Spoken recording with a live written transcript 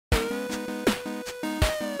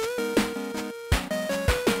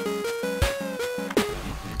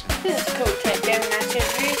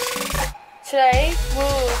Today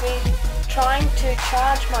we'll be trying to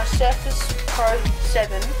charge my Surface Pro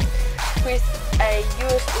 7 with a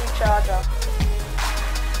USB charger.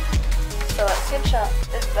 So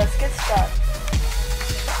let's get started.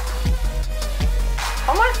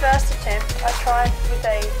 On my first attempt, I tried with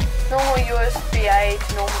a normal USB-A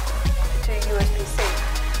to USB-C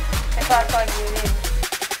and tried plugging it in.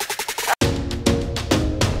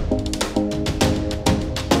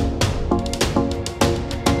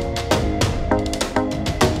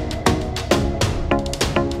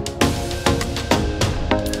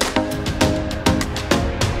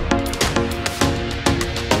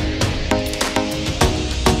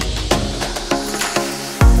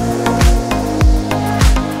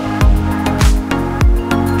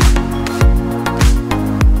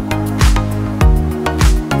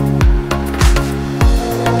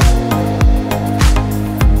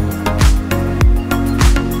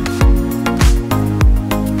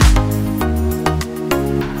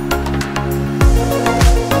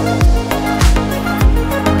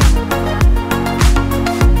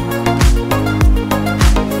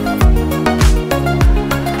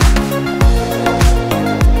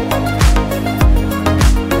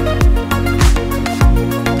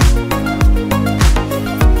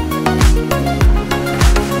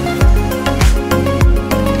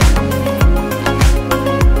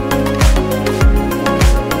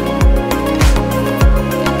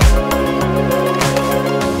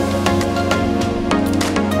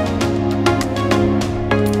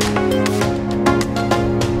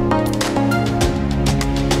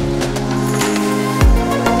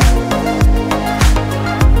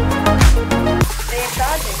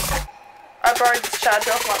 I borrowed this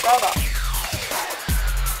charger off my brother.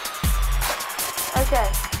 Okay.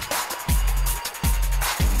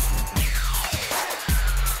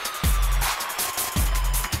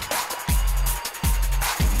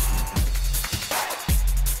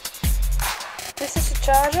 This is the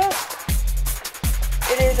charger.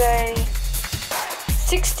 It is a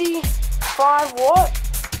 65 watt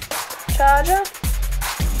charger.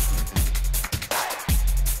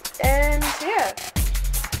 And yeah.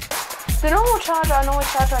 The normal charger I normally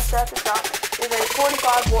charge my Surface up is a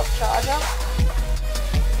 45 watt charger.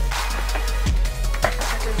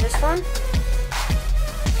 This is this one.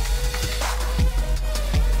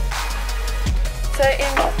 So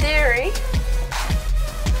in theory,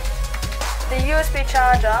 the USB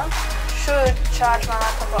charger should charge my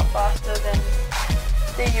laptop a lot faster than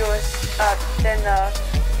the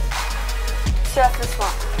Surface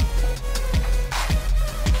one.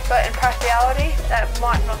 But in practicality, that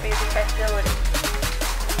might not be the capability.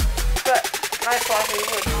 But most likely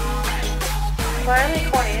would. My only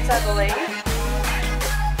con is, I believe,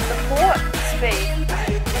 the port speed.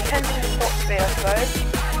 It depends on the port speed, I suppose.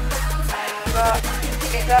 But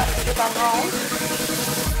if I'm wrong,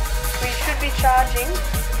 we should be charging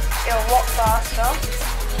it a lot faster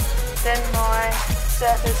than my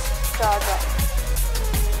Surface charger.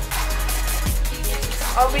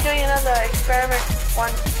 I'll be doing another experiment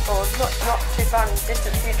not too far in the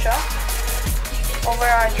distant future, or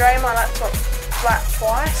where I drain my laptop flat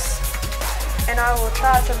twice and I will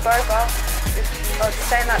charge them both up with the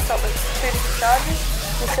same laptop with two different chargers,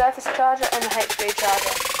 the Surface charger and the HP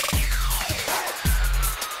charger.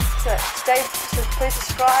 So please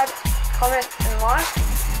subscribe, comment and like,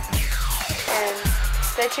 and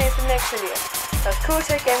stay tuned for the next video. That's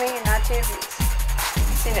cooltechgamingandreiews.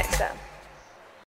 See you next time.